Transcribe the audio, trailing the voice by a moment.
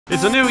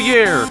It's a new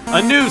year,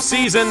 a new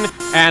season,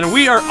 and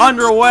we are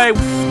underway.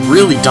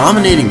 Really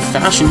dominating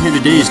fashion here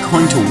today is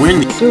going to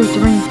win. 2,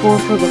 3, 4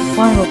 for the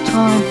final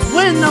time.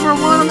 Win number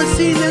 1 on the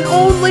season,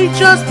 only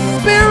just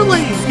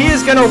barely. He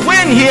is going to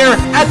win here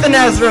at the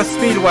NOFSRL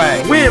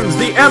Speedway. Wins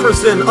the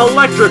Emerson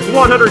Electric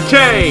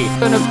 100K.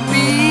 Gonna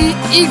be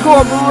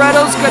Igor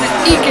Barretto's gonna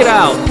eke it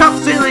out. Cup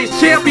Series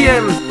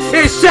champion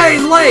is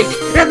Shane Lake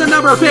in the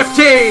number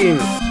 15.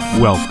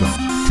 Welcome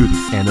to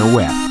the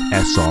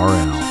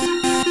NOFSRL.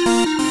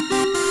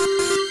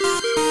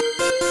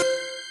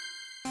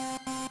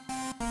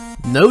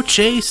 No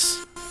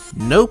chase,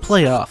 no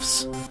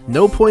playoffs,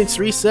 no points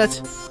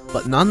reset,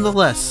 but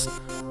nonetheless,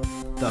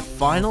 the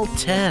final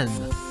 10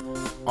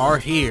 are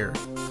here.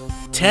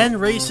 10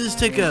 races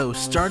to go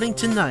starting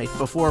tonight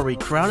before we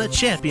crown a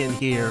champion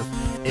here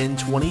in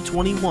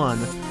 2021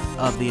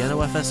 of the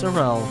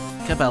NOFSRL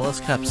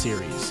Cabela's Cup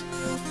Series.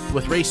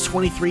 With race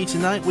 23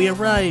 tonight, we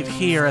arrive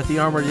here at the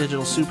Armory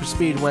Digital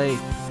Superspeedway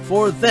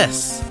for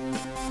this,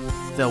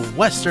 the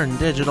Western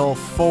Digital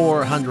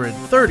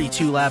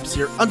 432 laps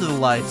here under the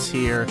lights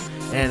here,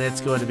 and it's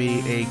going to be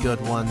a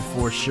good one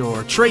for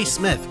sure. Trey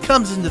Smith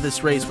comes into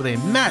this race with a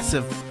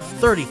massive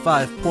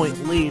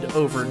 35-point lead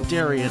over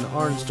Darian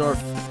Arnsdorf.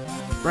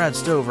 Brad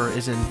Stover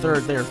is in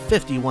third there,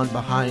 51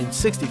 behind.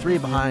 63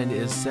 behind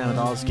is Sam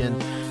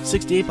Oskin.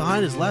 68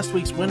 behind is last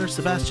week's winner,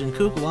 Sebastian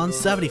Kukulon.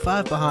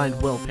 75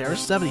 behind, Will Parrish.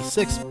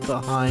 76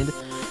 behind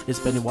is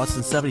Benny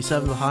Watson.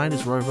 77 behind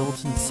is Roy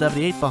Littleton.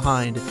 78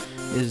 behind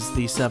is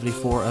the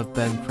 74 of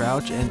Ben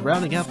Crouch. And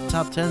rounding out the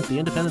top 10, the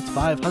Independence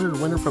 500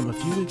 winner from a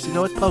few weeks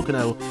ago at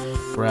Pocono,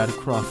 Brad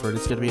Crawford.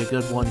 It's going to be a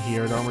good one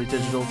here at Armory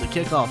Digital to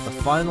kick off the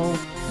final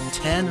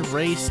 10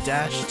 race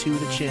dash to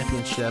the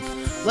championship.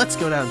 Let's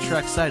go down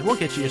trackside. We'll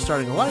get you your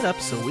starting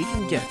lineup so we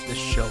can get this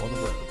show on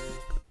the road.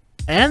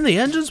 And the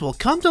engines will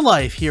come to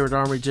life here at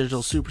Armory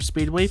Digital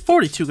Superspeedway.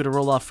 42 going to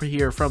roll off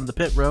here from the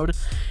pit road.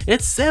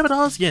 It's Sam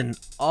Oskin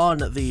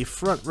on the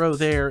front row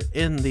there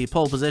in the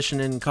pole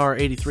position in car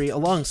 83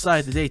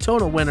 alongside the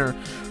Daytona winner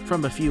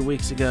from a few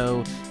weeks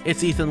ago.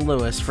 It's Ethan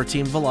Lewis for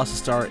Team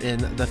Velocitar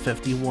in the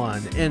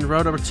 51. In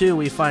row number 2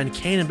 we find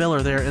Kanan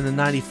Biller there in the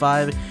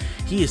 95.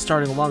 He is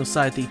starting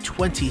alongside the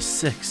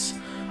 26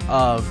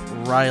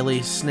 of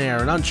Riley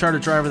Snare, an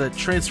uncharted driver that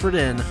transferred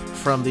in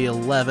from the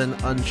 11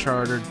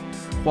 uncharted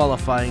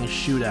qualifying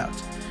shootout.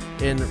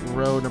 In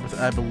row number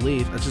I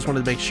believe, I just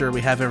wanted to make sure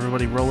we have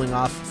everybody rolling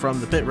off from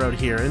the pit road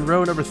here. In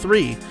row number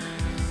 3,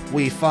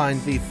 we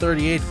find the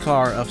 38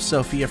 car of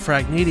Sophia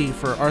Fragniti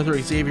for Arthur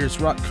Xavier's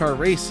Rock Car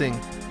Racing.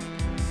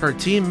 Her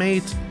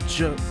teammate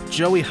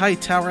Joey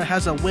Hightower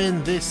has a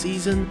win this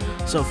season.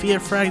 Sophia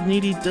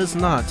Fragniti does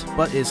not,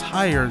 but is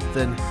higher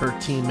than her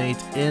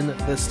teammate in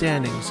the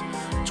standings.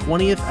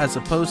 20th as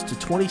opposed to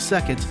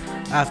 22nd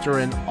after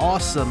an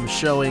awesome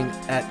showing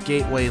at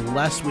Gateway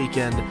last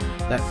weekend.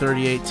 That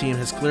 38 team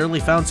has clearly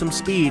found some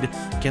speed.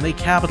 Can they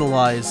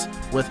capitalize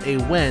with a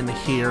win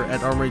here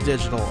at Armory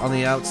Digital? On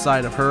the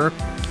outside of her,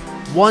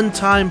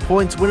 one-time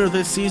points winner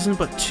this season,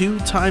 but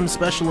two-time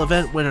special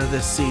event winner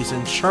this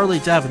season, Charlie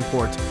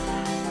Davenport.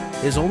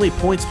 His only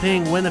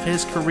points-paying win of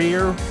his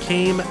career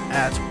came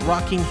at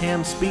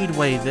Rockingham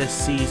Speedway this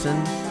season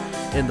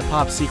in the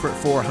Pop Secret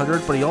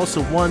 400, but he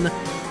also won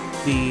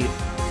the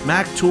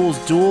Mac Tools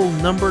Duel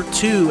number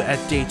 2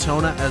 at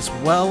Daytona, as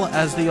well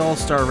as the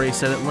All-Star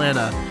race at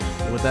Atlanta.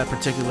 And with that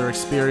particular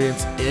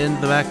experience in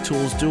the Mac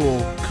Tools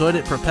Duel, could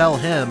it propel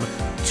him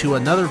to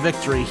another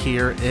victory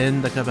here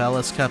in the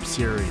Cabela's Cup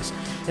Series?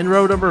 In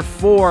row number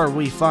 4,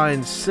 we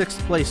find 6th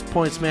place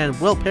pointsman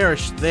Will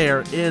Parrish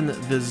there in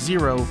the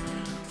 0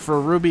 for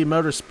Ruby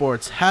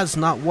Motorsports. Has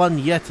not won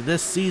yet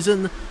this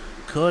season.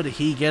 Could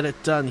he get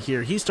it done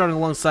here? He's starting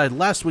alongside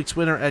last week's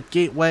winner at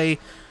Gateway,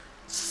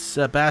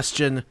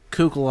 Sebastian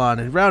Kukulon.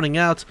 And rounding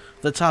out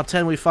the top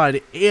 10, we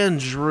find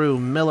Andrew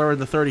Miller in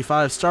the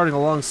 35, starting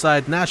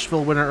alongside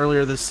Nashville winner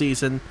earlier this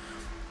season,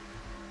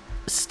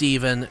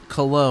 Stephen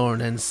Colon.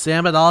 And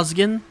Sam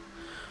Oskin,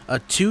 a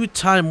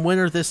 2-time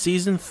winner this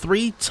season,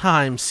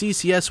 3-time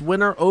CCS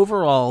winner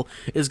overall,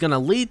 is going to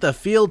lead the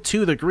field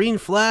to the green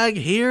flag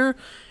here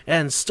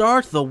and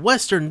start the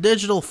Western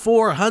Digital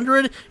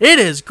 400. It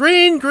is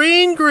green,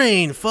 green,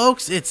 green,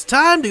 folks. It's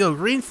time to go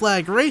green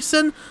flag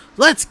racing.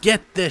 Let's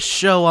get this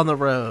show on the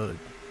road.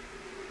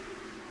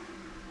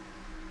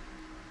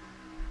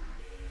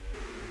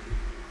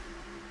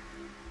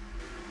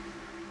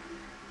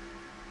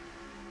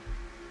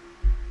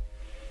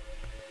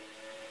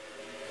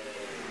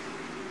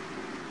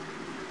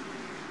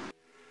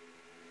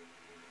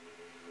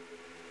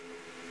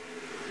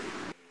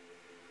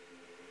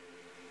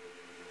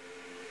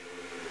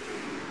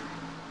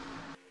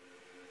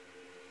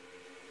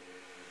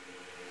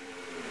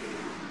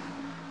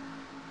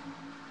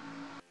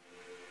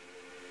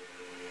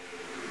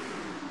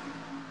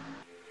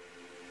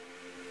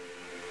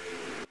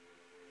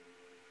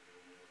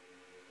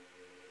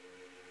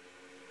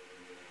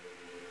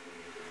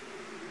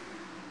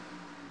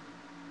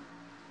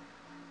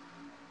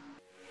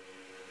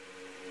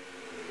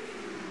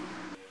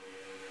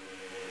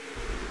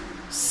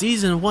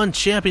 Season 1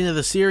 champion of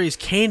the series,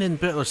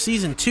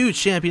 Season 2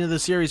 champion of the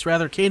series,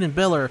 Kanan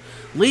Biller,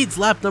 leads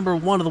lap number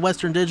 1 of the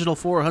Western Digital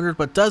 400,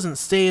 but doesn't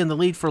stay in the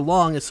lead for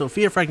long as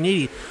Sophia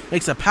Fragniti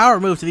makes a power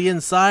move to the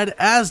inside,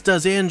 as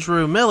does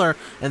Andrew Miller,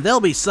 and they'll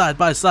be side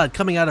by side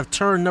coming out of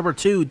turn number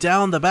 2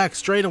 down the back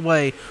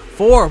straightaway,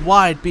 4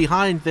 wide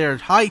behind their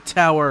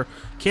Hightower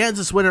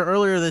Kansas winner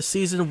earlier this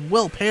season,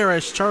 Will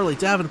Parrish, Charlie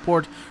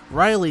Davenport,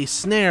 Riley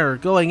Snare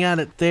going at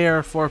it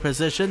there for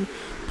position.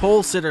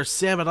 Pole sitter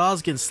Sam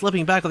Oskin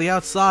slipping back on the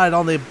outside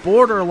on the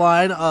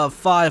borderline of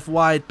 5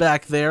 wide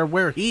back there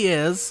where he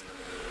is.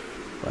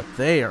 But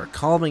they are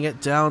calming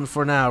it down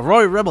for now.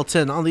 Roy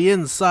Rebelton on the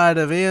inside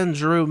of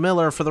Andrew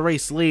Miller for the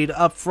race lead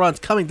up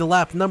front, coming to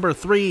lap number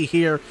 3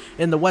 here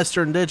in the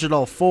Western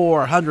Digital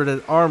 400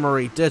 at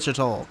Armory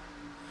Digital.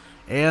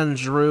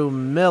 Andrew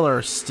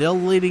Miller still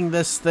leading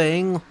this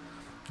thing,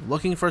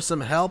 looking for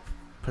some help,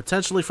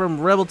 potentially from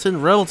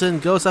Rebelton.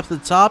 Rebelton goes up to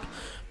the top.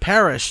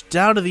 Parrish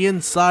down to the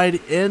inside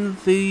in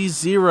the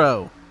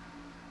 0.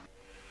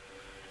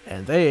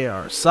 And they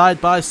are side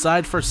by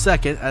side for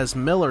second as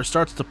Miller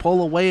starts to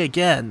pull away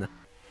again.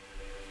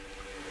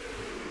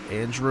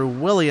 Andrew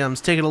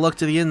Williams taking a look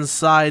to the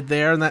inside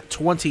there in that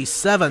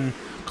 27,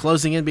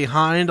 closing in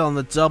behind on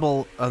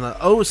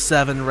the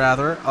 07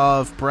 rather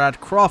of Brad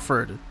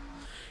Crawford.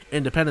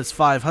 Independence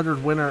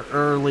 500 winner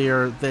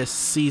earlier this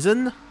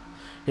season.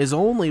 His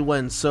only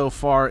win so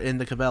far in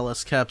the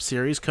Cabela's Cup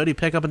Series. Could he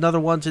pick up another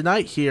one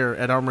tonight here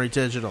at Armory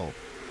Digital?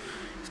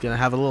 He's going to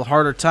have a little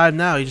harder time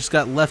now. He just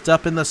got left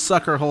up in the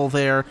sucker hole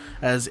there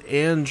as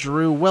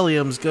Andrew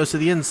Williams goes to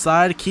the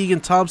inside. Keegan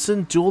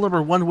Thompson, dual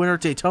number 1 winner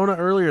at Daytona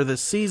earlier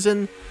this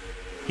season.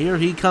 Here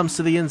he comes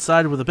to the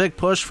inside with a big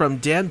push from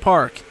Dan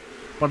Park.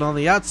 But on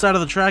the outside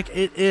of the track,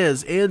 it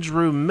is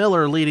Andrew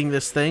Miller leading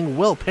this thing.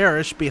 Will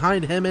Parrish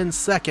behind him in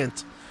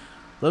second.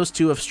 Those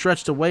two have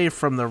stretched away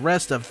from the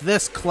rest of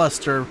this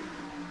cluster.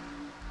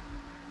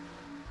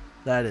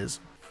 That is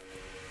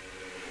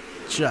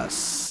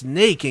just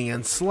snaking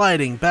and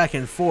sliding back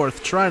and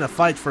forth, trying to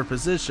fight for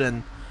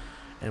position.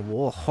 And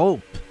we'll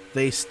hope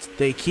they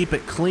keep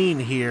it clean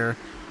here,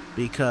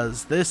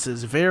 because this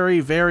is very,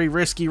 very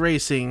risky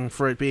racing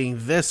for it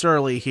being this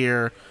early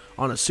here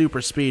on a super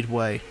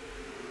speedway.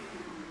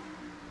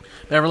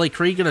 Beverly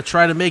Creek going to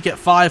try to make it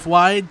 5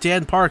 wide.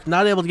 Dan Park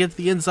not able to get to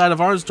the inside of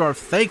Arnsdorf,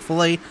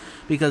 thankfully,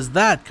 because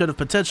that could have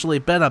potentially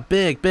been a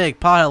big, big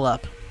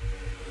pileup.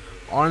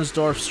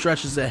 Arnsdorf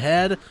stretches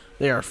ahead.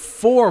 They are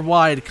 4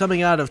 wide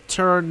coming out of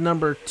turn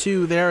number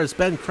 2 there as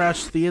Ben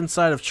crashed to the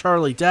inside of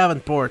Charlie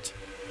Davenport.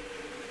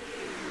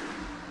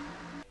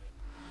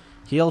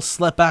 He'll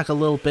slip back a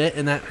little bit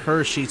in that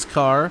Hershey's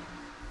car.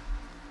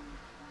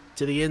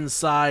 To the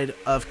inside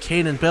of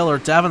Kanan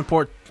Biller.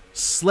 Davenport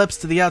slips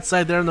to the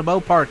outside there in the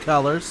Mopar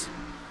colors.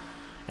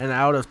 And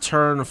out of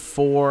turn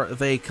 4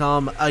 they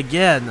come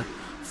again.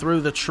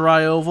 Through the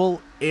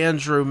tri-oval,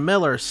 Andrew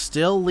Miller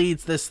still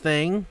leads this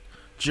thing.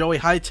 Joey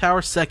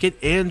Hightower second,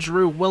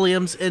 Andrew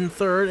Williams in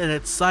third, and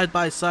it's side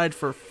by side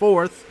for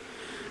 4th.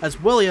 As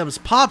Williams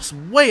pops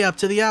way up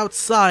to the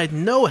outside,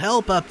 no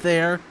help up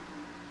there.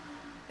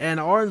 And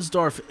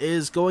Arnsdorf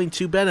is going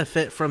to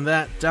benefit from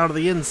that down to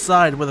the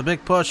inside with a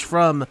big push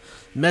from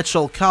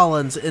Mitchell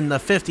Collins in the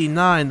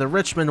 59, the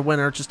Richmond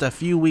winner just a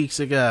few weeks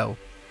ago.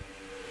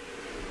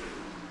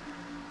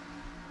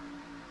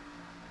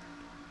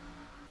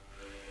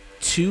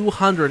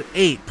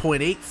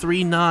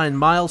 .839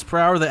 miles per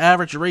hour, the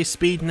average race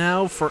speed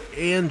now for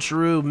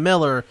Andrew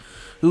Miller,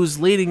 who's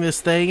leading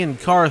this thing in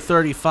car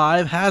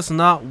 35, has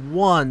not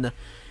won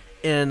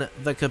in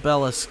the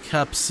Cabela's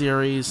Cup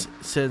Series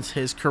since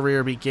his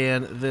career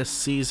began this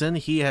season.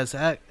 He has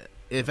had,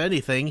 if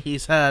anything,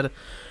 he's had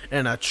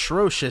an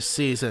atrocious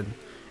season.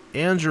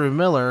 Andrew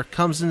Miller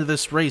comes into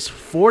this race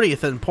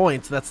 40th in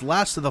points. That's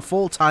last of the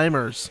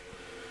full-timers.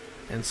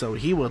 And so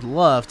he would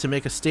love to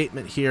make a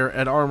statement here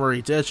at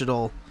Armory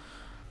Digital.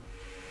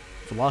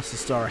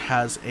 Velocity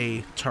has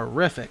a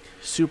terrific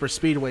super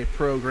speedway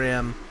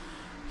program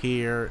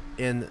here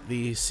in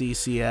the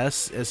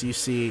CCS. As you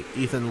see,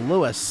 Ethan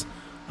Lewis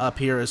up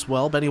here as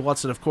well. Benny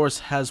Watson, of course,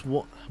 has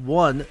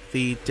won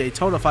the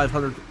Daytona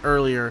 500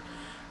 earlier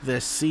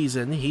this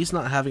season. He's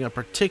not having a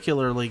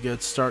particularly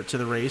good start to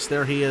the race.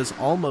 There he is,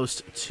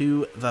 almost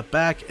to the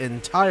back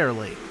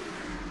entirely.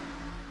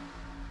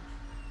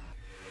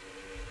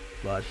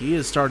 But he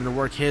is starting to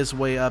work his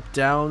way up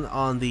down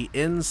on the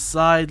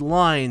inside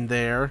line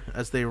there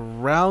as they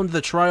round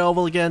the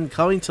tri-oval again,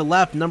 coming to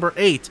lap number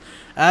 8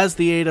 as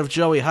the 8 of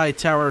Joey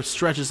Hightower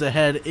stretches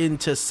ahead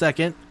into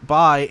second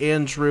by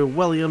Andrew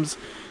Williams,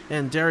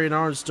 and Darian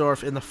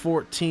Arnsdorf in the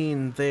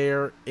 14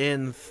 there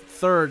in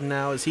third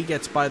now as he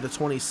gets by the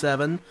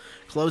 27.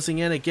 Closing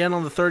in again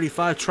on the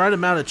 35, trying to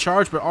mount a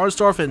charge, but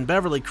Arnsdorf and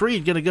Beverly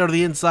Creed going to go to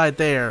the inside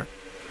there.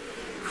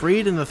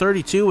 Creed in the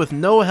 32 with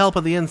no help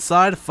on the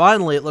inside.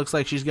 Finally, it looks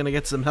like she's going to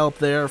get some help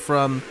there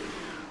from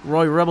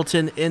Roy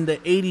Rebelton in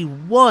the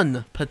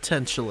 81,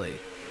 potentially.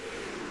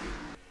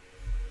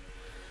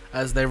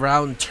 As they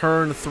round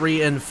turn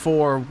 3 and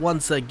 4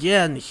 once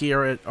again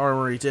here at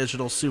Armory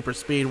Digital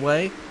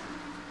Superspeedway.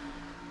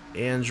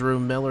 Andrew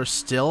Miller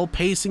still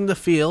pacing the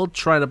field,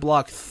 trying to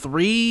block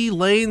 3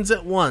 lanes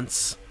at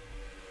once.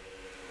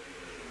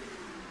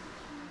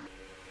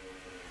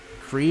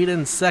 Creed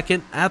in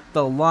second at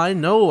the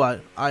line. No,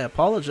 I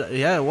apologize.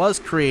 Yeah, it was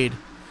Creed.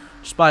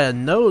 Just by a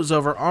nose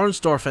over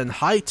Arnsdorf and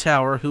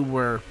Hightower, who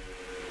were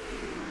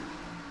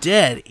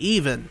dead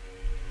even.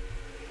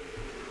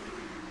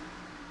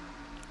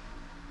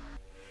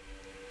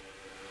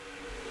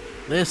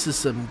 This is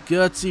some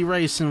gutsy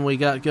racing we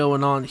got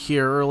going on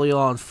here early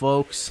on,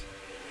 folks.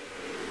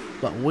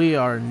 But we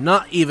are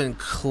not even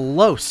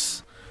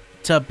close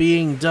to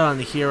being done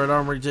here at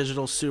Armory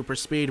Digital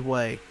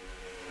Superspeedway.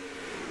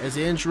 As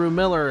Andrew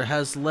Miller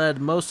has led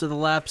most of the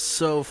laps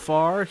so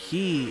far,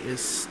 he is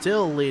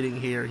still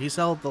leading here. He's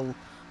held the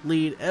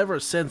lead ever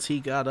since he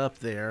got up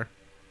there.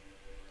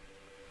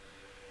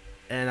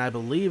 And I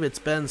believe it's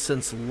been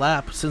since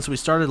we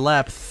started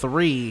lap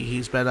 3,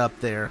 he's been up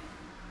there.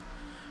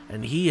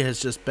 And he has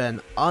just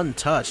been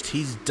untouched.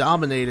 He's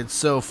dominated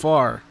so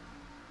far,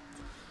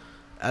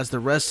 as the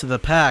rest of the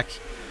pack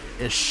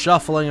is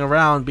shuffling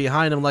around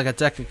behind him like a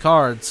deck of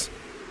cards.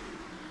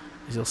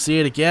 As you'll see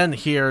it again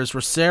here as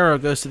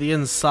Rosero goes to the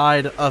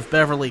inside of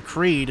Beverly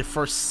Creed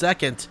for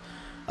second.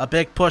 A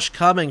big push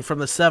coming from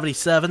the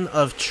 77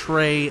 of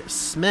Trey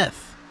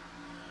Smith.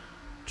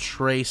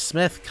 Trey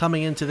Smith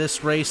coming into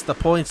this race the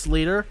points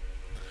leader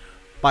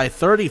by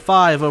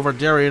 35 over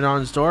Darian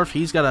Arnsdorf.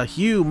 He's got a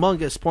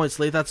humongous points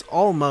lead. That's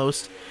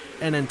almost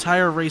an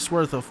entire race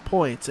worth of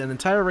points. An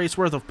entire race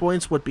worth of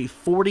points would be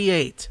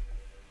 48.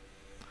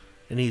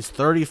 And he's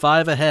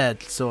 35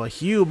 ahead. So a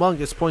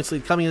humongous points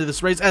lead coming into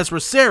this race as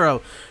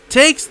Rosero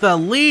takes the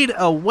lead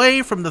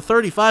away from the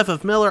 35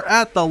 of Miller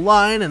at the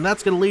line. And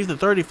that's going to leave the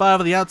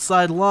 35 of the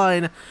outside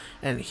line.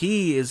 And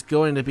he is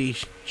going to be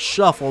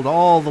shuffled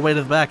all the way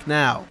to the back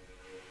now.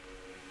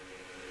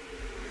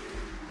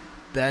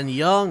 Ben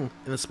Young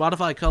in the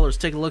Spotify colors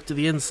take a look to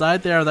the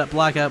inside there of that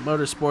Blackout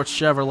Motorsports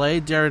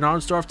Chevrolet. Darian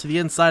Arnsdorf to the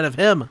inside of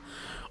him.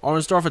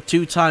 Arnsdorf, a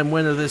 2-time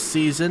winner this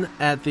season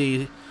at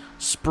the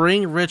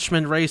Spring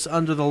Richmond race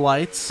under the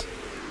lights,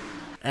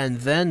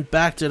 and then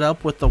backed it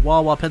up with the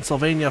Wawa,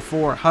 Pennsylvania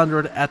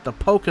 400 at the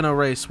Pocono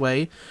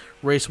Raceway,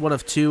 race 1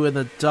 of 2 in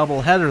the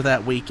doubleheader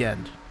that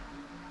weekend.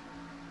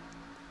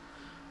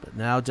 But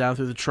now down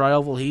through the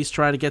tri-oval, he's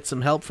trying to get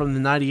some help from the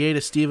 98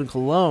 of Stephen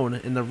Colon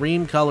in the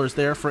Ream colors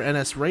there for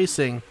NS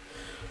Racing.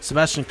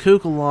 Sebastian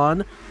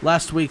Kukulon,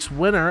 last week's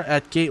winner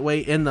at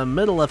Gateway, in the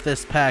middle of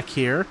this pack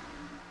here.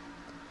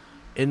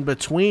 In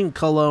between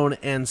Colon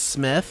and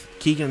Smith,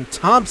 Keegan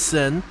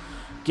Thompson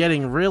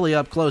getting really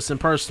up close and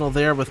personal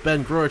there with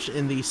Ben Gruich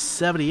in the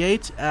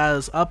 78,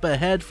 as up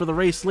ahead for the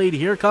race lead,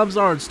 here comes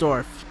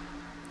Arnsdorf.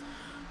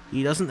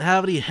 He doesn't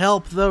have any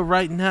help though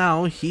right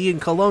now. He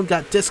and Colon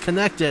got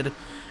disconnected,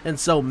 and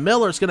so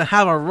Miller's going to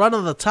have a run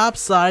on the top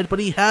side, but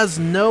he has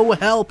no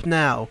help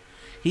now.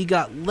 He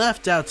got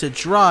left out to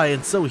dry,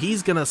 and so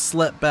he's going to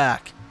slip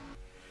back.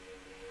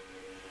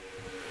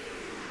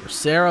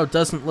 Rosero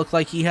doesn't look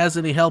like he has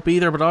any help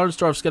either, but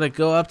Arnsdorf's going to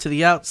go up to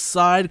the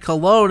outside.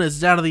 Colon is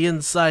down to the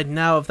inside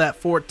now of that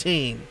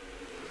 14.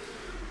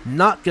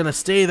 Not going to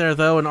stay there,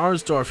 though, and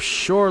Arnsdorf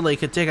surely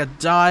could take a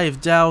dive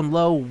down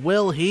low.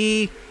 Will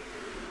he?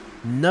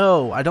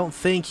 No, I don't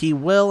think he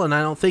will, and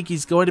I don't think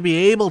he's going to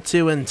be able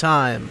to in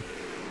time.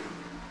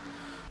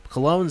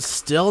 Colon's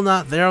still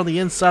not there on the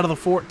inside of the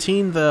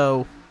 14,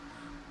 though.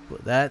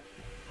 But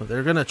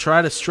they're going to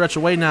try to stretch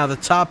away now, the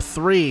top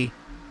 3.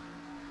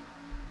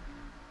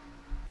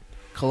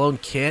 Colon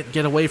can't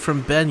get away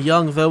from Ben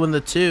Young, though, in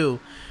the 2.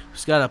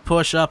 He's got a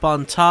push up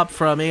on top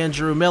from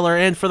Andrew Miller.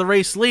 And for the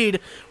race lead,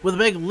 with a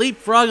big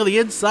leapfrog on the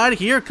inside,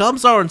 here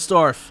comes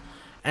Arnsdorf.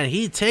 And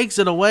he takes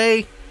it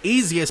away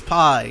easy as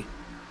pie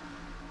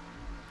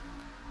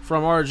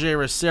from RJ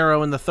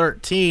Rosero in the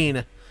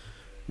 13.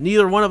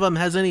 Neither one of them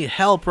has any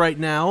help right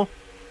now.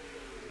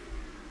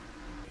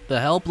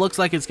 The help looks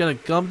like it's going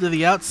to come to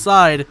the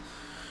outside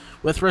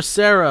with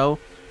Rosero.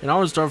 And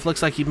Arnsdorf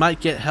looks like he might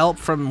get help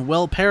from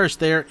Will Parrish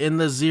there in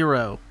the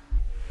 0.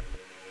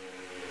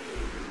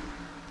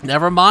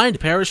 Never mind,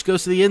 Parrish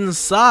goes to the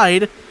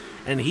inside,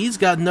 and he's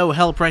got no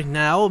help right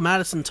now.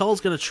 Madison Tull's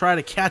going to try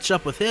to catch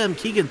up with him.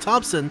 Keegan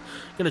Thompson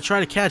going to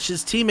try to catch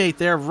his teammate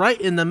there right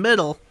in the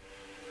middle,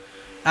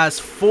 as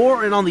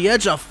 4 and on the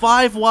edge of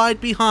 5 wide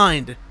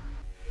behind.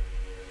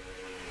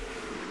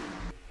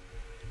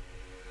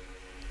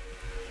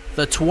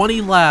 The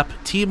 20-lap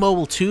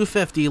T-Mobile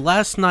 250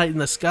 last night in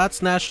the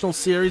Scots National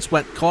Series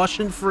went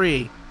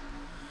caution-free.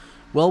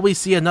 Will we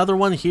see another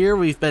one here?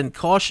 We've been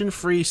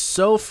caution-free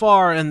so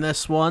far in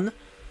this one,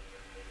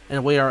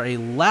 and we are a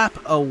lap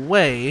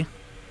away,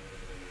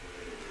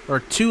 or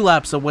 2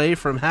 laps away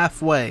from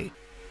halfway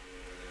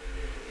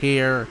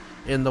here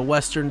in the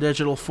Western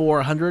Digital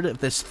 400.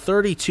 This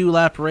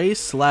 32-lap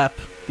race, the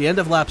end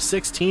of lap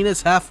 16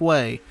 is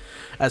halfway.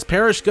 As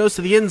Parrish goes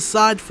to the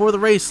inside for the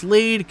race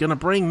lead, gonna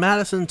bring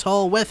Madison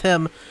Tull with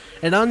him.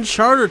 An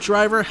uncharted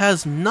driver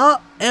has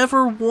not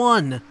ever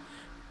won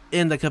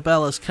in the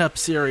Cabela's Cup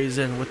Series,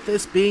 and with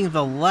this being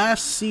the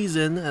last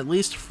season, at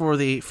least for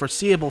the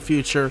foreseeable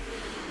future,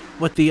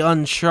 with the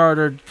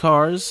uncharted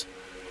cars.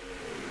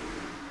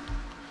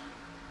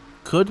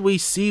 Could we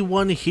see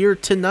one here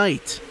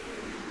tonight?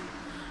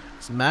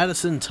 It's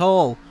Madison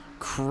Toll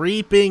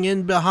creeping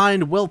in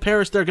behind Will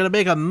Parrish. They're going to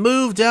make a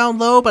move down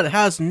low, but it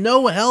has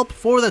no help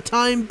for the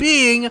time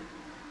being.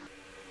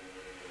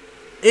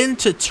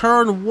 Into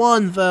turn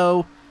 1,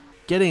 though.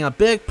 Getting a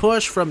big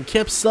push from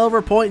Kip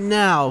Silverpoint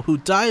now, who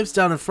dives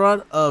down in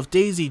front of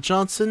Daisy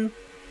Johnson.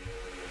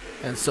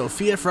 And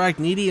Sophia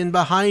Fragniti in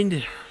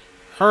behind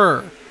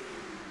her.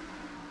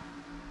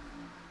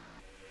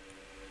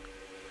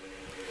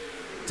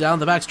 Down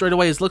the back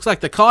straightaways, looks like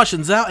the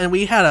caution's out, and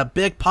we had a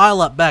big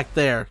pileup back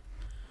there.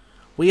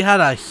 We had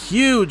a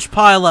huge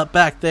pileup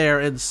back there,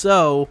 and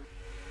so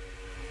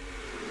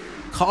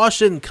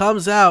caution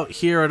comes out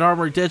here at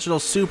Armory Digital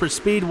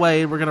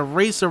Superspeedway. We're going to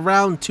race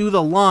around to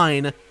the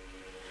line,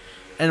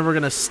 and we're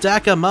going to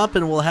stack them up,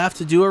 and we'll have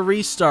to do a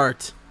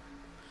restart.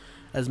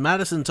 As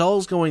Madison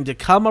Toll's going to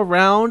come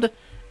around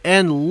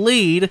and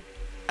lead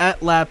at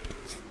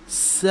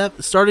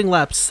starting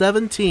lap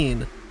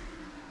 17.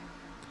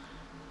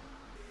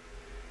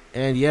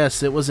 And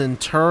yes, it was in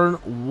turn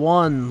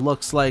 1,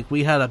 looks like.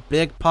 We had a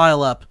big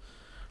pileup.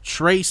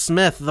 Trey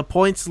Smith, the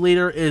points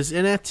leader, is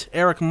in it.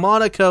 Eric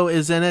Monaco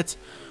is in it.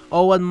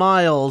 Owen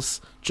Miles,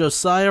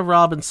 Josiah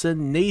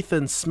Robinson,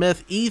 Nathan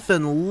Smith,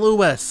 Ethan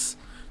Lewis,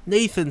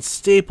 Nathan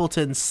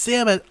Stapleton,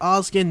 Samet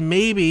Oskin,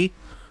 maybe.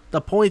 The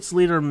points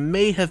leader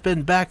may have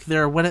been back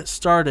there when it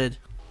started.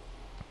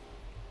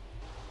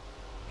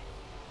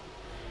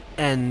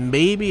 And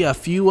maybe a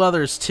few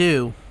others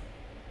too.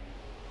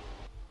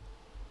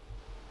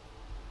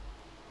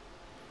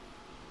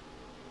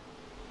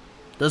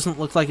 Doesn't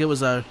look like it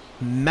was a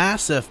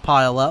massive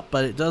pileup,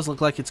 but it does look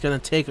like it's going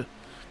to take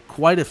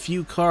quite a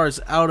few cars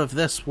out of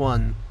this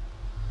one.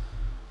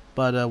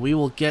 But we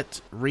will get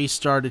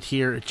restarted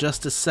here in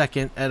just a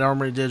second at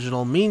Armory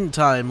Digital.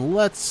 Meantime,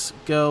 let's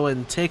go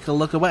and take a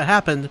look at what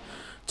happened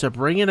to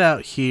bring it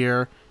out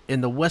here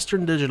in the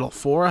Western Digital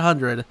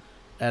 400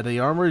 at the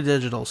Armory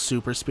Digital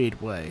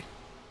Superspeedway.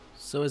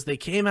 So as they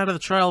came out of the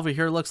trial over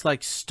here, it looks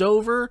like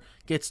Stover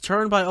gets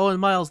turned by Owen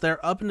Miles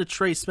there, up into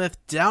Trey Smith,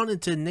 down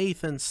into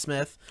Nathan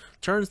Smith,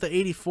 turns the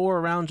 84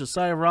 around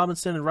Josiah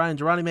Robinson and Ryan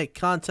Durrani, make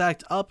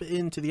contact up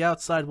into the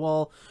outside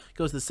wall,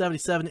 goes to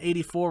 77,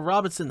 84,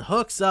 Robinson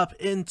hooks up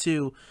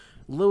into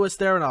Lewis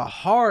there, and a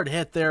hard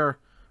hit there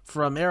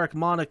from Eric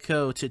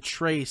Monaco to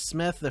Trey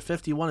Smith. The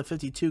 51 and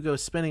 52 go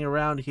spinning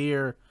around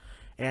here,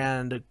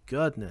 and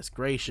goodness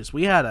gracious,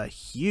 we had a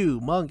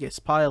humongous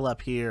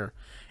pileup here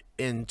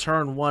in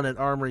turn 1 at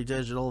Armory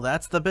Digital.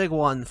 That's the big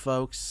one,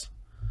 folks.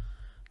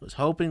 Was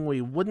hoping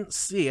we wouldn't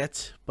see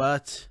it,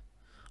 but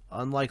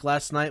unlike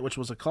last night, which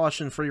was a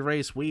caution-free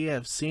race, we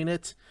have seen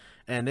it,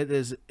 and it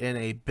is in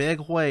a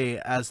big way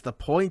as the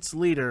points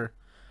leader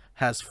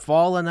has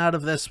fallen out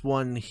of this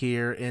one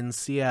here in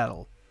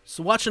Seattle.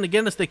 So watching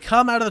again as they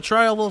come out of the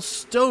trial, well,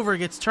 Stover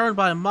gets turned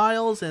by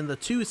Miles, and the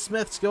two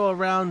Smiths go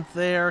around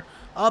there.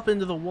 Up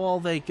into the wall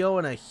they go,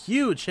 and a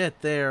huge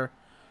hit there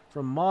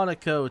from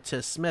Monaco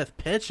to Smith,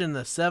 pitching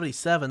the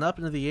 77 up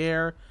into the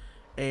air,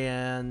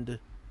 and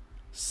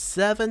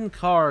 7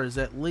 cars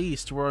at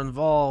least were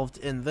involved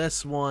in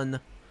this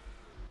one.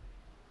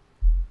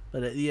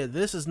 But yeah,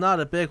 this is not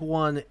a big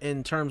one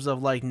in terms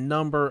of like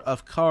number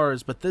of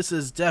cars, but this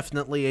is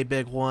definitely a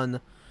big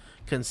one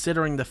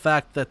considering the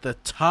fact that the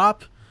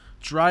top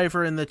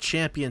driver in the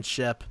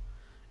championship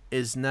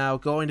is now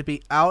going to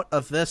be out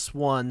of this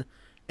one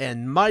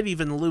and might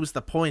even lose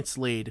the points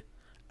lead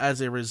as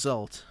a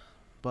result.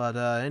 But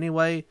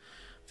anyway,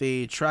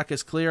 the track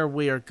is clear.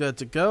 We are good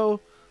to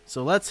go.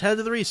 So let's head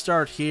to the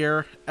restart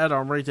here at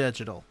Armory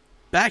Digital.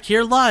 Back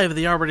here live at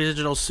the Armory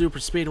Digital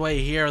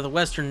Superspeedway here at the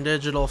Western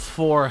Digital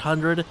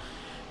 400.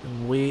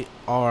 We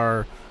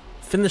are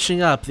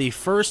finishing up the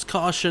first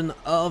caution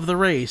of the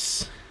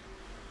race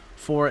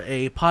for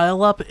a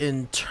pileup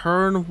in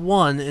turn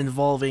 1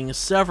 involving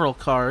several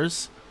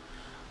cars.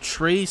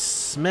 Trey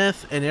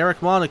Smith and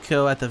Eric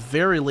Monaco at the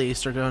very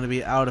least are going to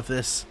be out of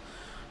this.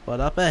 But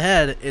up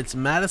ahead, it's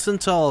Madison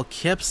Toll,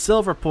 Kip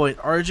Silverpoint,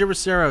 RJ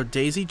Rosero,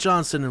 Daisy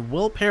Johnson, and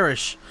Will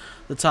Parrish,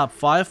 the top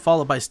 5,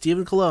 followed by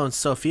Stephen Colon,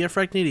 Sophia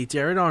Fragniti,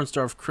 Darren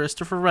Arnsdorf,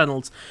 Christopher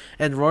Reynolds,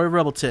 and Roy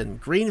Ribbleton.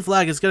 Green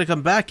flag is going to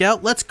come back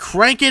out. Let's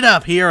crank it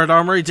up here at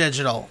Armory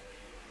Digital.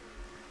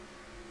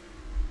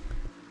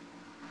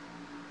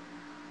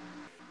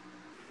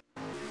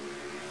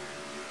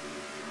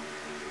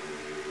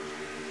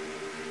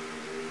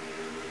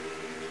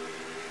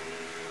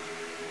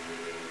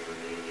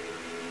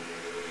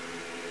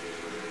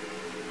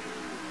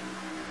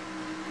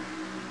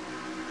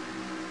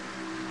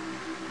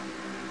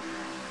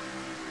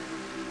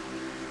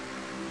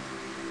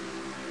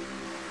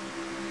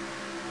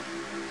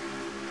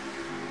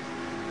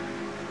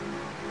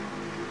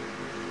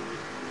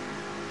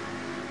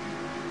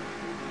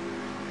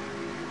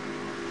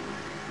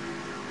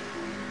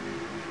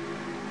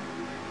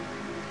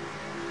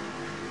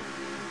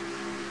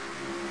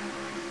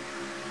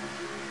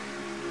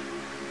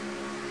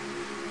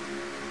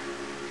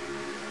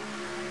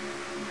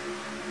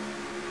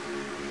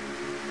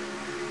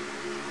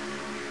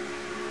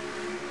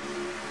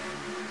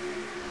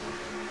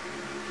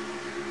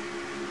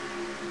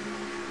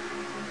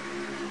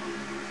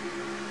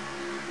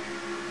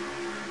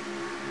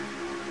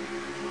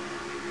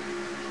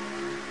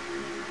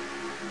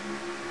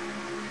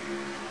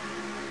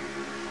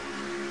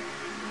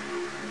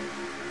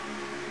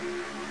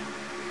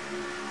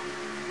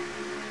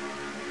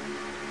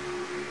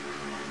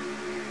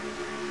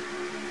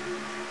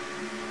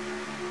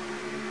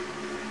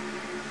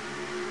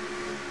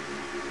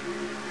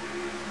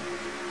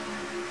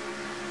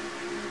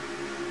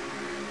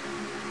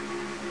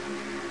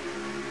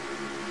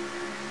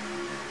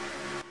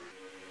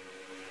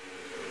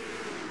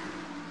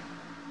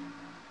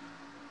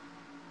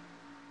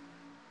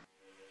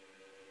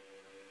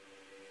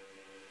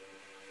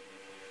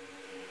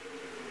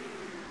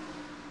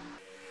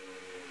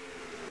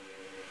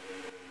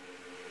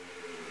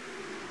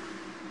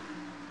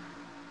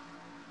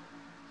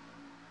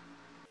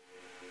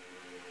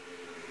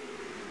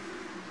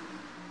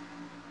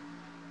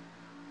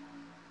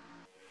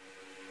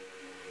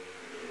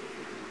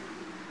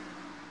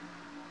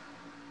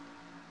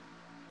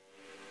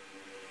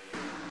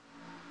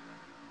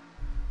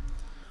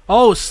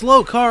 Oh,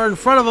 slow car in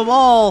front of them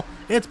all.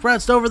 It's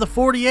pressed over the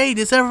 48.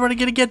 Is everybody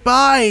going to get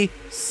by?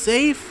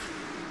 Safe?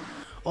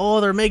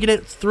 Oh, they're making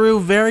it through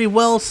very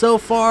well so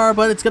far,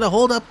 but it's going to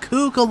hold up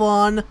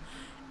Kukulon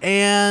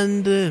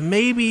and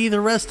maybe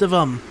the rest of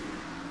them.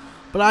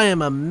 But I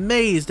am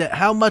amazed at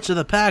how much of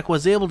the pack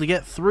was able to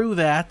get through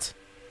that.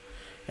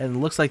 And it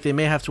looks like they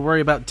may have to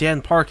worry about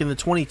Dan Park in the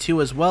 22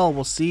 as well.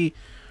 We'll see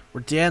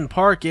where Dan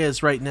Park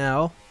is right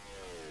now.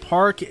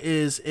 Park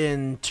is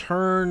in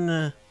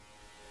turn...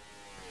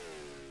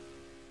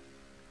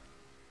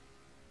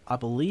 I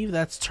believe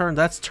that's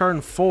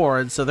turn 4,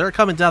 and so they're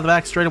coming down the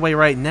back straightaway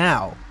right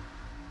now.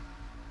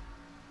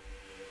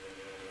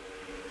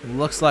 It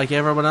looks like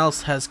everyone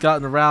else has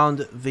gotten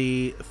around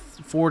the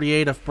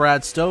 48 of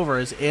Brad Stover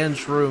as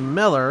Andrew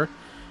Miller,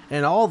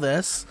 and all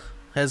this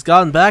has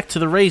gone back to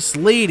the race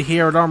lead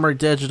here at Armory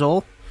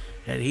Digital,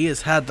 and he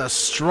has had the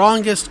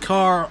strongest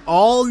car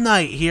all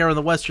night here in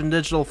the Western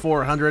Digital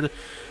 400.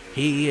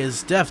 He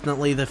is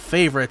definitely the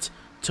favorite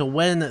to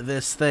win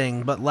this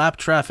thing, but lap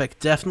traffic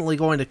definitely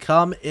going to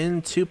come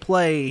into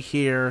play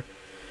here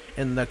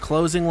in the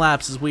closing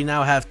laps, as we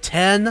now have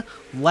 10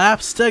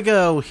 laps to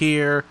go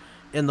here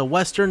in the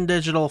Western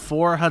Digital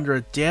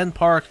 400. Dan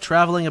Park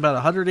traveling about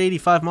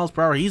 185 miles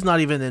per hour. He's not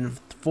even in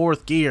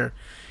 4th gear.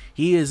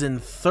 He is in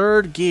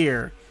 3rd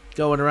gear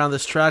going around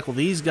this track. Well,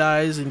 these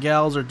guys and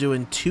gals are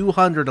doing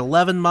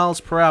 211 miles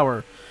per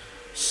hour.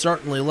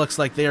 Certainly looks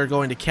like they are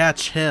going to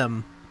catch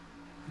him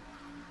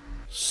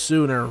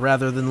sooner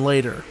rather than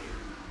later.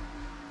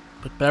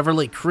 But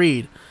Beverly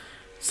Creed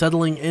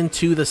settling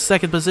into the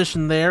 2nd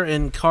position there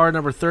in car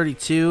number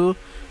 32,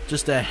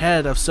 just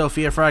ahead of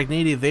Sophia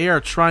Fragniti. They are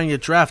trying to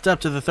draft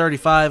up to the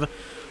 35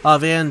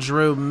 of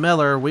Andrew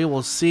Miller. We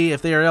will see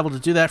if they are able to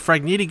do that.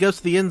 Fragniti goes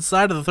to the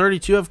inside of the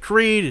 32 of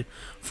Creed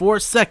for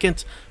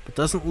 2nd, but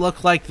doesn't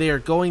look like they are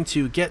going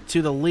to get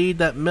to the lead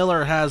that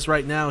Miller has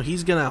right now.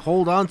 He's going to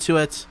hold on to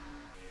it,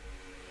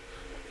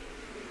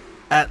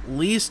 at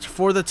least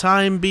for the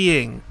time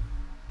being.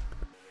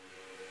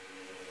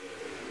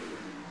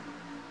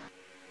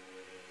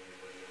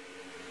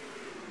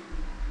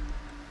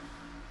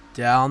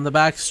 Down the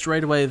back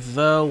straightaway,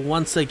 though,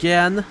 once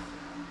again,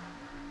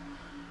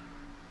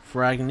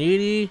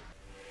 Fragniti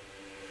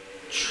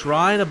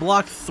trying to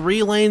block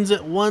 3 lanes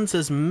at once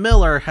as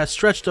Miller has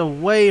stretched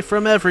away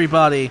from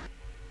everybody.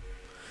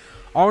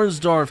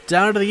 Arnsdorf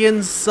down to the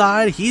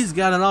inside. He's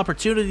got an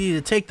opportunity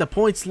to take the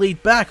points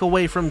lead back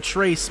away from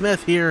Trey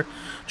Smith here.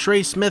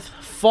 Trey Smith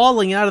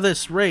falling out of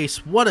this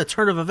race. What a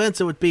turn of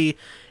events it would be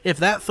if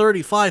that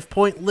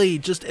 35-point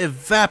lead just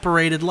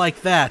evaporated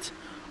like that.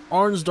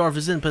 Arnsdorf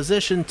is in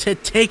position to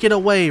take it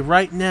away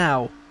right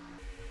now,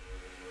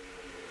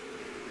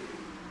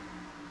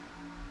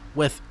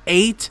 with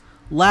 8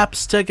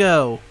 laps to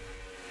go.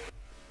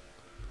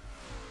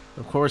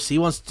 Of course, he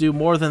wants to do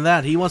more than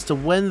that. He wants to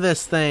win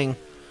this thing.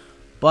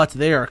 But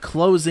they are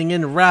closing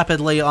in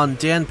rapidly on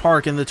Dan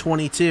Park in the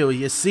 22.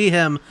 You see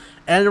him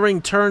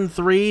entering turn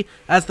 3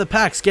 as the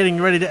pack's getting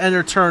ready to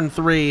enter turn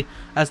 3,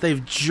 as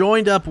they've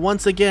joined up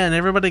once again.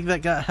 Everybody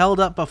that got held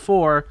up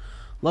before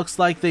looks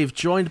like they've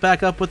joined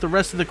back up with the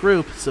rest of the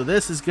group. So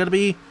this is going to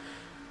be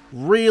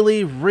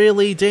really,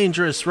 really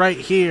dangerous right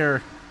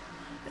here.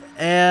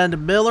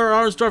 And Miller,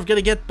 Arnsdorf going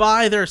to get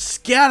by. They're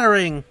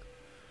scattering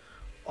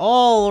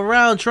all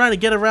around, trying to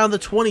get around the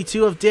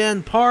 22 of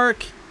Dan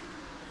Park.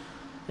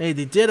 Hey,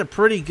 they did a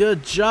pretty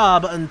good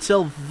job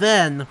until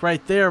then,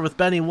 right there with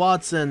Benny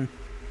Watson.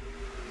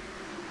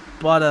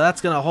 But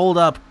that's going to hold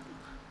up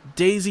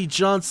Daisy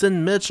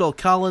Johnson, Mitchell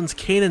Collins,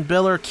 Kanan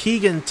Biller,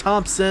 Keegan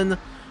Thompson,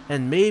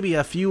 and maybe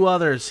a few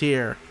others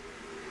here.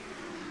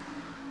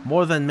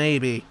 More than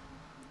maybe.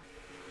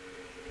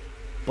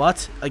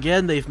 But,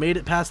 again, they've made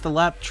it past the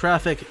lap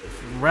traffic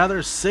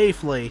rather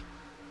safely.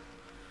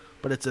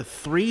 But it's a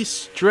 3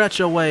 stretch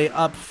away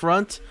up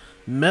front.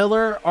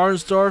 Miller,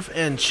 Arnsdorf,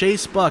 and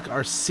Chase Buck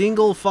are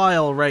single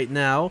file right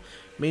now.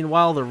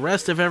 Meanwhile, the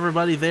rest of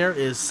everybody there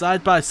is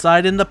side by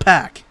side in the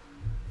pack.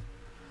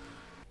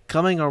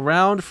 Coming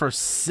around for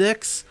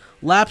 6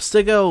 laps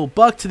to go.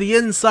 Buck to the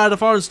inside of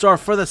Arnsdorf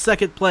for the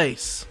 2nd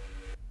place.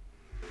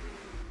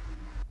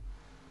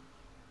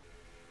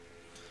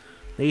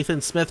 Nathan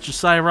Smith,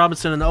 Josiah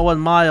Robinson, and Owen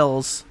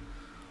Miles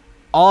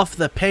off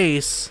the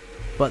pace,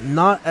 but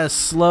not as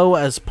slow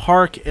as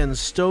Park and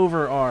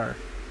Stover are.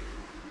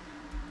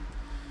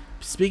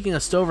 Speaking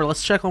of Stover,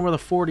 let's check on where the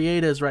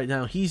 48 is right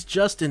now. He's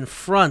just in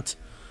front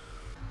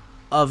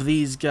of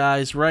these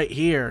guys right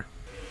here.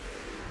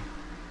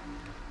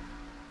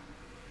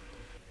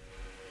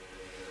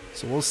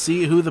 So we'll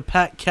see who the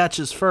pack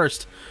catches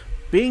first.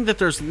 Being that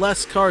there's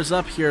less cars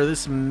up here,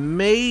 this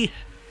may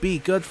be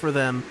good for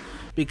them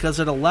because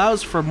it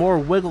allows for more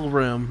wiggle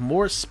room,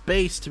 more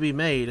space to be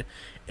made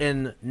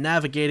in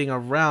navigating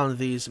around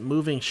these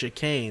moving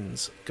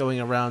chicanes going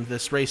around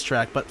this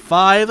racetrack. But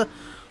 5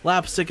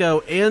 laps to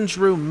go.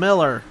 Andrew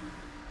Miller,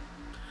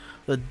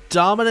 the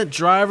dominant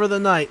driver of the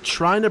night,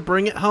 trying to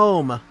bring it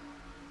home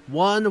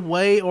one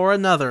way or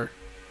another.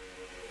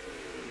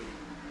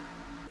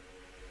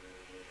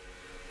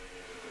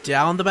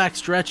 Down the back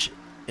stretch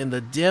in the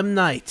dim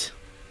night.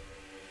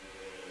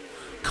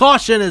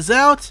 Caution is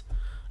out.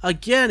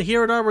 Again,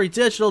 here at Armory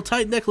Digital,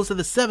 Titan Nicholas at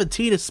the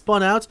 17 is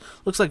spun out.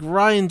 Looks like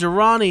Ryan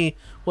Durrani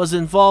was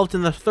involved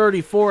in the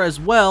 34 as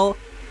well.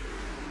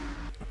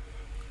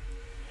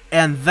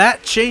 And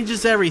that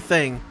changes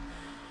everything.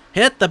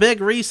 Hit the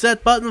big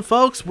reset button,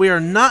 folks. We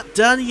are not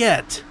done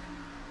yet.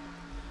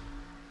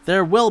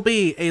 There will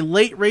be a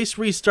late race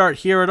restart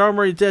here at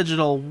Armory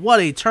Digital. What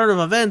a turn of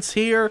events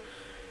here.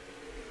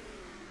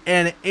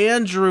 And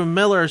Andrew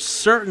Miller's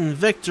certain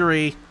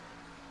victory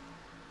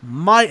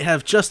might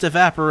have just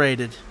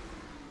evaporated.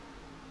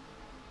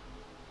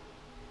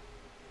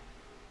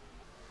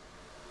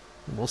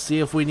 We'll see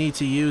if we need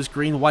to use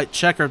green-white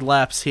checkered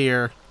laps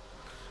here,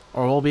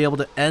 or we'll be able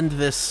to end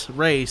this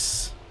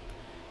race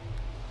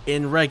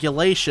in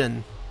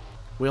regulation.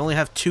 We only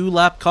have 2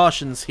 lap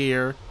cautions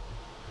here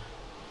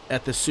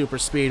at the super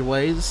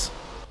speedways.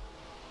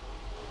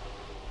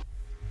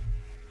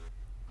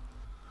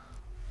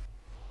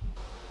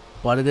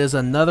 But it is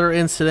another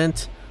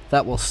incident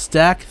that will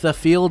stack the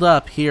field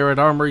up here at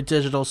Armory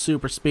Digital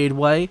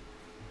Superspeedway.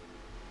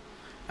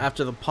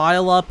 After the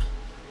pileup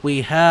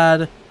we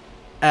had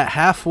at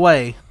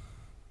halfway,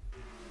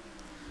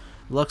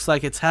 looks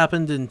like it's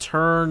happened in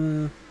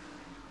turn...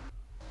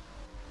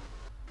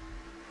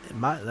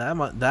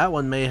 that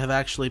one may have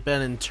actually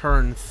been in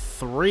turn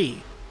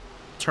 3.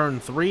 Turn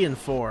 3 and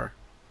 4.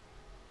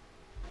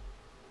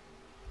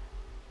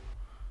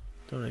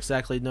 Don't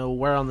exactly know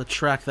where on the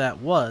track that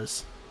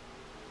was.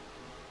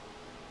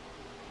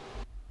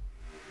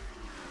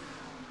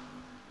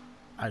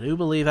 I do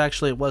believe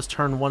actually it was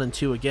turn 1 and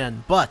 2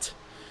 again, but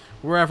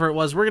wherever it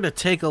was, we're going to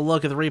take a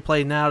look at the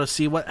replay now to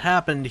see what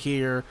happened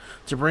here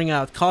to bring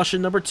out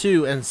caution number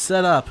 2 and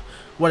set up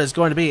what is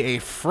going to be a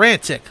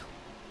frantic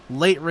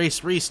late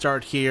race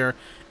restart here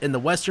in the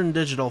Western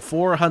Digital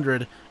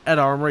 400 at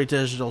Armory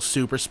Digital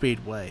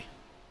Superspeedway.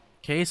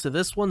 Okay, so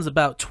this one's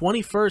about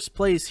 21st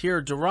place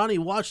here. Durrani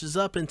washes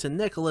up into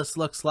Nicholas,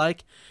 looks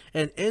like,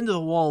 and into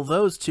the wall.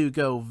 Those two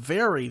go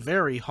very,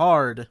 very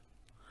hard.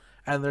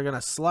 And they're going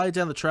to slide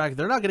down the track.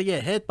 They're not going to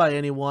get hit by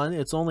anyone.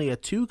 It's only a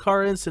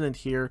 2-car incident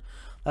here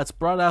that's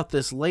brought out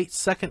this late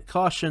second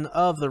caution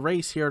of the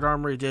race here at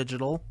Armory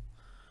Digital.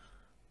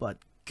 But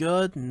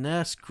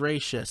goodness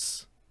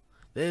gracious,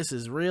 this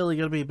is really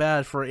going to be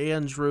bad for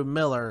Andrew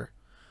Miller.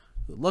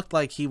 It looked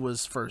like he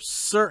was for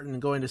certain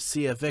going to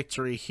see a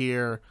victory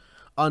here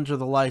under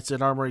the lights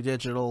at Armory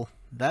Digital.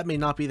 That may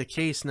not be the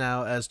case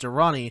now, as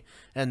Durrani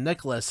and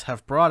Nicholas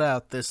have brought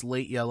out this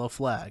late yellow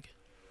flag.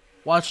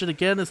 Watch it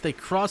again as they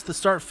cross the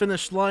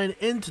start-finish line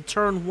into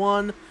turn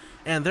 1,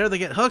 and there they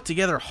get hooked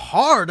together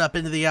hard up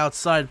into the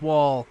outside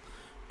wall.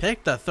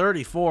 Pick the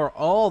 34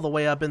 all the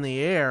way up in the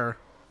air.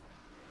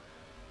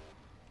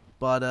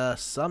 But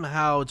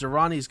somehow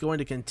Durrani's going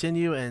to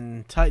continue,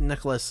 and Titan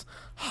Nicholas,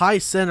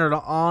 high-centered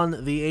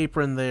on the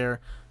apron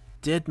there,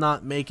 did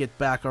not make it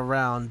back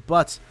around.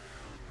 But,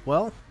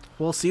 well,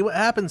 we'll see what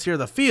happens here.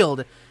 The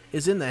field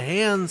is in the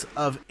hands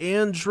of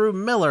Andrew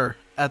Miller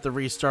at the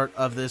restart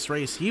of this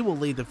race. He will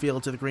lead the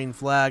field to the green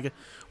flag.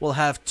 We'll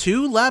have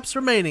 2 laps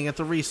remaining at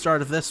the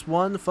restart of this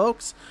one,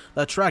 folks.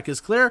 The track is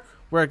clear.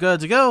 We're good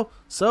to go.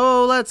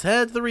 So let's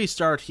head to the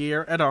restart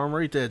here at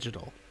Armory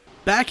Digital.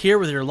 Back here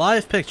with your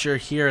live picture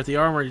here at the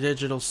Armory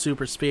Digital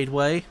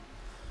Superspeedway.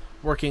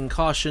 Working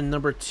caution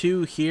number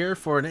 2 here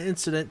for an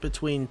incident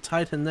between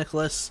Titan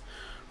Nicholas,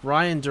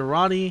 Ryan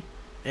Durrani,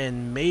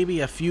 and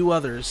maybe a few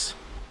others.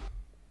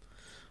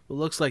 It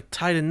looks like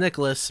Titan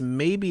Nicholas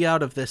may be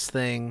out of this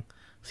thing.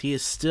 He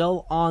is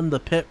still on the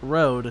pit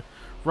road.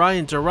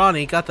 Ryan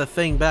Durrani got the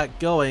thing back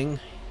going.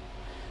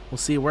 We'll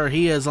see where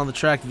he is on the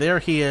track. There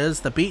he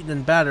is, the beaten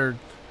and battered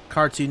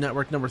Cartoon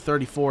Network number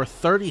 34,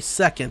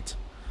 32nd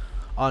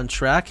on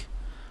track.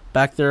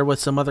 Back there with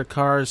some other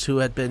cars who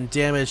had been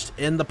damaged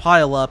in the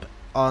pileup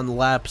on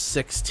lap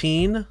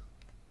 16.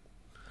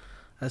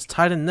 As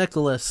Titan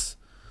Nicholas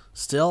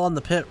still on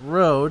the pit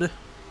road.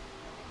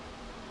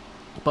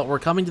 But we're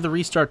coming to the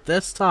restart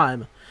this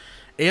time.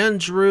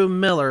 Andrew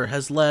Miller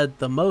has led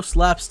the most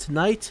laps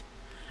tonight,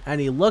 and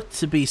he looked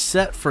to be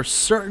set for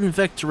certain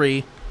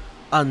victory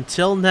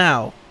until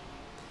now.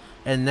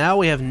 And now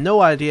we have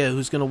no idea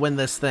who's going to win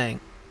this thing.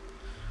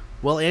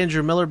 Will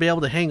Andrew Miller be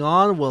able to hang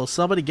on? Will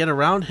somebody get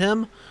around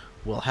him?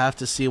 We'll have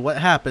to see what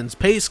happens.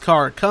 Pace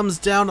car comes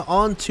down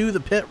onto the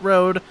pit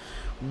road.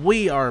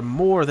 We are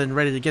more than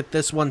ready to get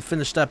this one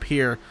finished up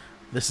here.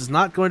 This is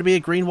not going to be a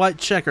green-white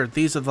checker.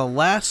 These are the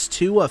last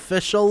 2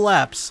 official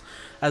laps,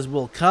 as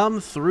we'll come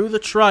through the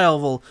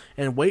tri-oval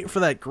and wait for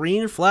that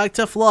green flag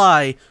to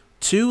fly.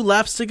 2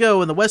 laps to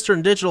go in the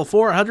Western Digital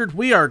 400.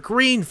 We are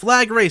green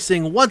flag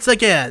racing once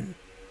again.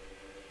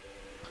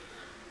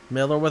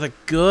 Miller with a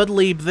good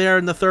leap there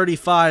in the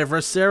 35.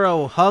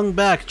 Rosero hung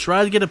back,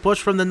 tried to get a push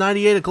from the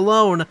 98 of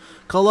Cologne.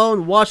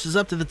 Cologne washes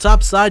up to the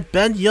top side.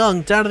 Ben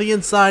Young down to the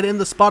inside in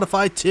the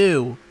Spotify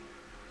 2.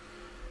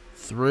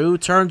 Through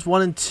turns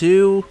 1 and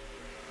 2.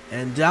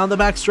 And down the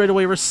back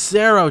straightaway,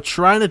 Rosero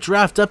trying to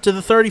draft up to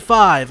the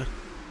 35.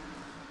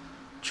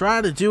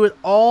 Trying to do it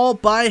all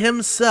by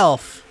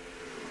himself.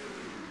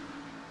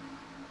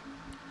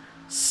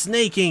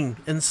 snaking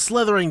and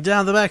slithering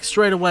down the back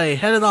straightaway,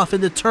 headed off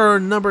into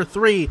turn number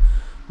 3.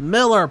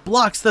 Miller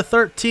blocks the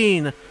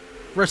 13.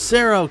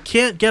 Rosero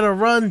can't get a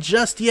run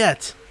just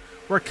yet.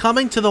 We're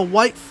coming to the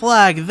white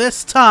flag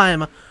this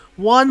time.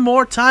 One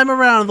more time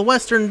around the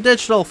Western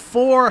Digital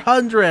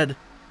 400.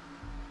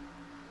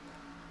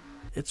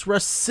 It's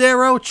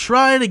Rosero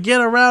trying to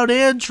get around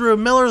Andrew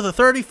Miller, the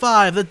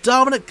 35, the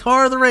dominant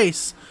car of the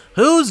race.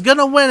 Who's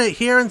gonna win it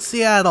here in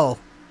Seattle?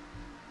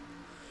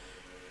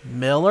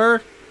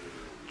 Miller,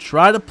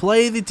 try to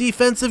play the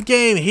defensive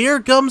game. Here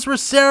comes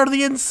Rosero to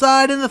the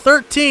inside in the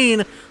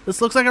 13.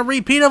 This looks like a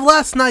repeat of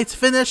last night's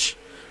finish.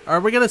 Are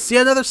we gonna see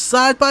another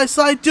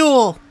side-by-side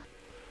duel?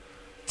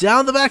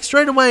 Down the back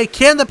straightaway,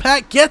 can the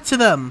pack get to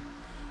them?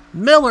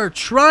 Miller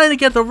trying to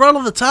get the run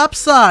on the top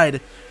side.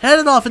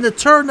 Headed off into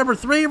turn number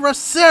 3,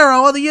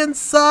 Rosero on the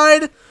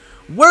inside.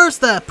 Where's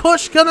that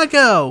push gonna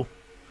go?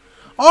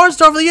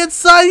 Arnsdorf on the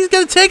inside, he's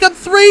gonna take him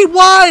 3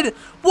 wide.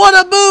 What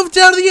a move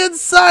down to the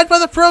inside by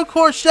the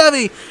Procore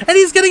Chevy. And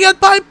he's gonna get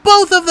by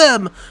both of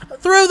them.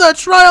 Through the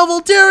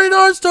trial, Darren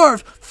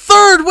Arnsdorf.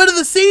 3rd win of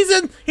the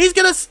season. He's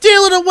gonna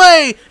steal it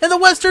away in the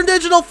Western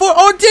Digital 4.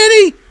 Or did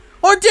he?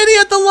 Or did he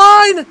at the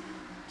line?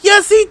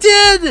 Yes, he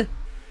did!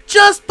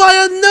 Just by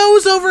a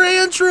nose over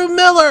Andrew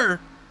Miller!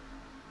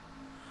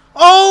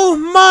 Oh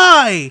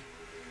my!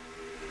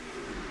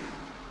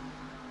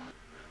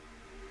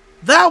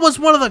 That was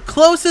one of the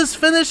closest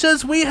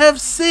finishes we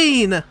have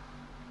seen!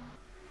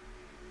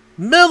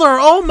 Miller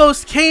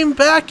almost came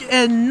back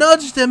and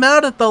nudged him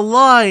out at the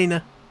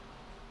line.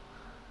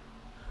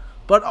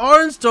 But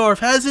Arnsdorf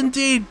has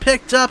indeed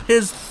picked up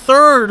his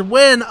 3rd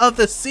win of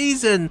the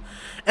season.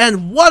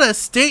 And what a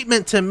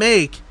statement to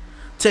make!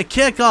 To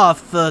kick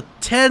off the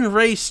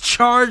 10-race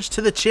charge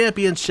to the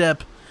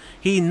championship.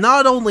 He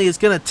not only is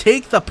going to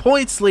take the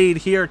points lead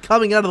here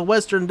coming out of the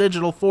Western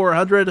Digital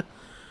 400,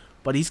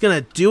 but he's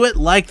going to do it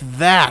like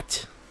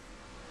that.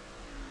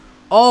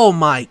 Oh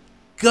my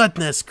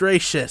goodness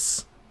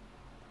gracious.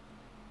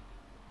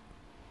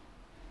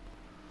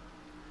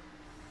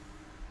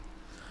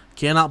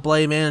 Cannot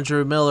blame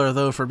Andrew Miller,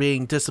 though, for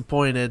being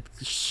disappointed.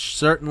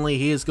 Certainly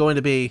he is going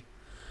to be.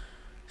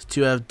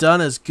 To have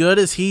done as good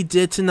as he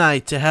did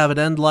tonight, to have it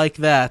end like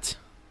that.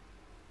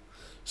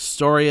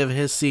 Story of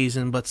his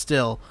season, but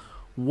still,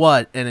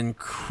 what an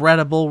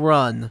incredible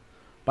run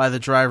by the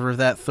driver of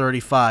that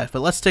 35. But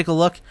let's take a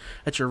look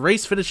at your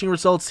race finishing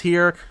results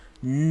here.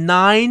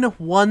 9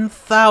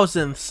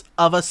 1/1000ths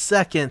of a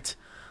second.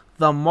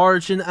 The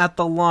margin at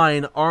the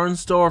line,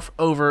 Arnsdorf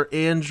over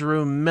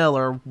Andrew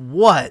Miller.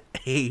 What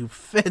a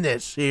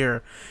finish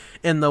here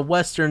in the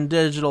Western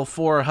Digital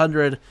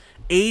 400.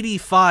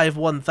 85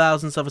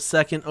 1/1000ths of a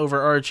second over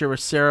RJ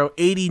Rosero,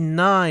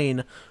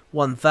 89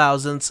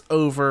 1/1000ths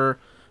over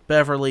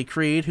Beverly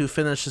Creed, who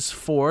finishes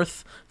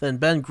 4th. Then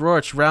Ben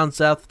Grorch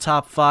rounds out the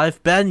top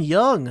 5. Ben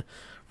Young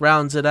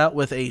rounds it out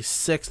with a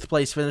 6th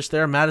place finish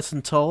there.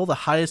 Madison Toll, the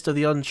highest of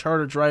the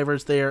uncharted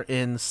drivers, there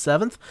in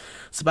 7th.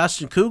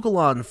 Sebastian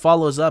Kugelon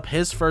follows up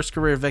his first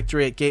career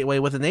victory at Gateway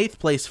with an 8th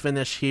place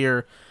finish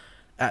here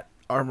at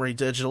Armory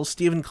Digital.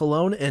 Stephen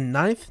Colon in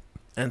 9th.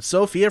 And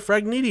Sofia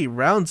Fragniti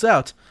rounds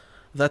out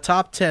the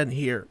top 10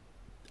 here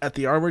at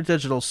the Armory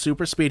Digital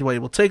Superspeedway.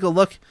 We'll take a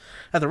look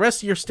at the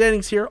rest of your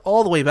standings here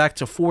all the way back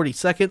to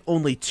 42nd.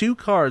 Only 2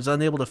 cars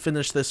unable to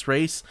finish this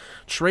race.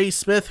 Trey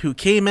Smith, who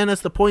came in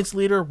as the points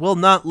leader, will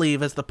not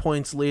leave as the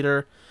points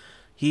leader.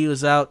 He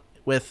was out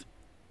with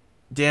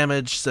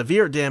damage,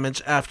 severe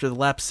damage, after the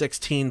lap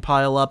 16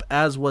 pile-up,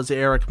 as was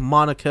Eric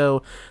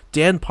Monaco.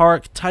 Dan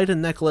Park,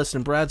 Titan Nicholas,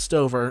 and Brad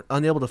Stover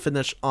unable to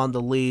finish on the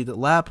lead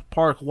lap.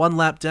 Park 1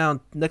 lap down,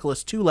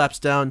 Nicholas 2 laps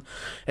down,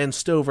 and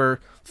Stover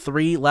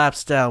 3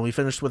 laps down. We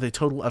finished with a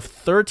total of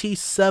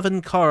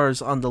 37 cars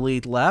on the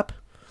lead lap.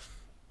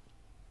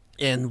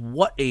 And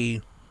what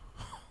a...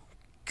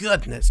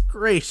 goodness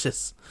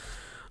gracious.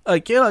 I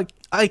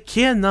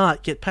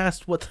cannot get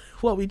past what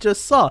we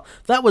just saw.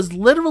 That was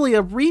literally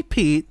a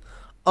repeat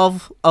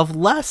of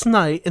last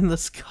night in the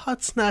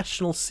Scots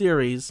National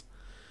Series.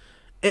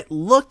 It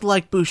looked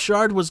like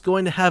Bouchard was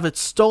going to have it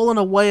stolen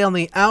away on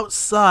the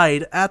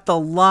outside at the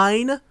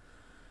line,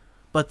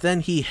 but then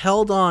he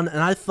held on,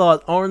 and I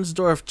thought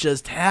Arnsdorf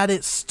just had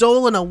it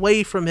stolen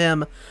away from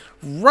him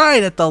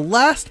right at the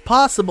last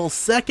possible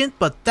second,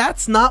 but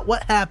that's not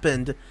what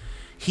happened.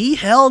 He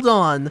held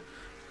on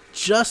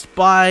just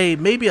by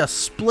maybe a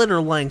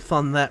splitter length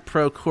on that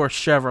Procore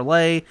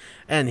Chevrolet,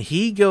 and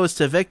he goes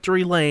to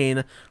victory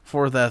lane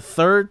for the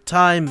 3rd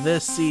time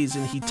this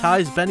season. He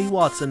ties Benny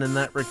Watson in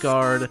that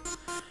regard,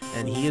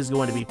 and he is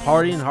going to be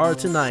partying hard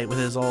tonight with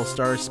his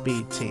All-Star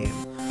Speed team.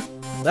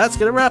 That's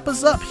going to wrap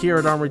us up here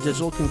at Armory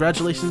Digital.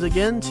 Congratulations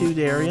again to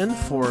Darian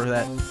for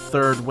that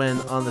 3rd win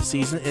on the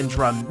season in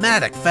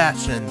dramatic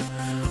fashion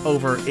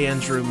over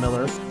Andrew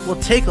Miller.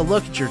 We'll take a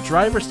look at your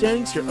driver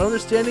standings, your owner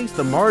standings,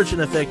 the margin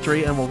of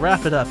victory, and we'll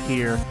wrap it up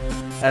here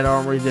at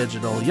Armory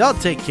Digital. Y'all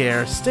take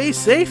care, stay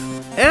safe,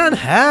 and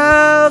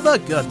have a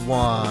good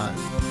one.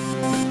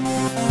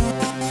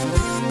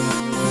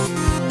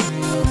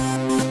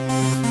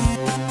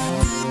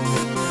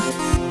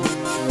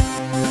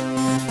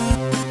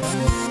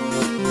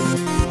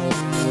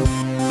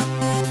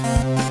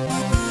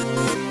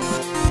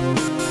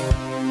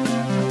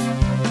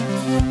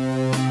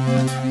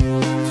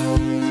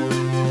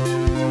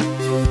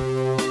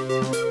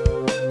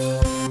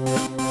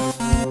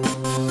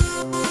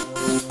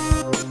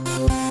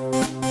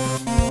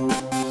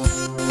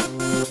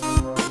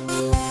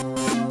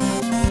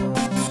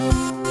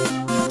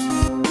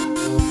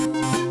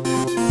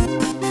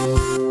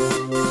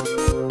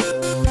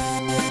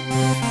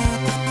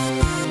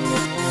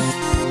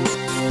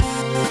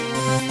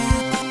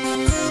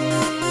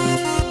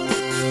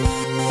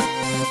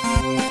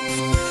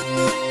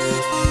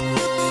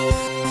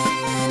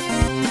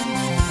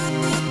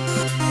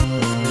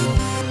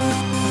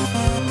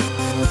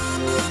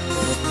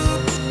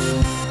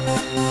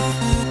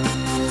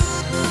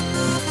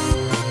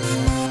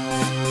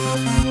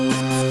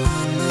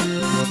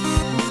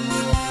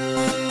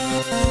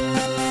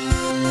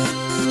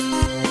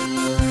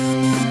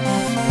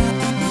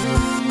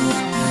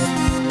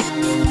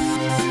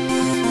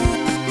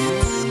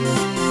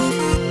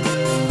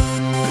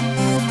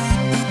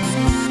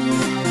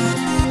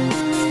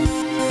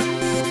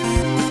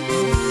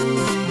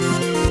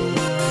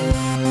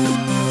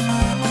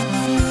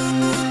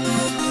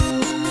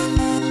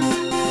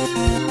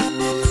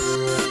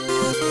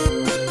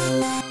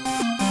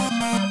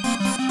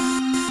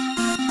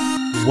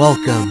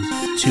 Welcome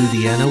to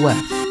the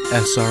NOF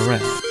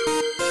SRL.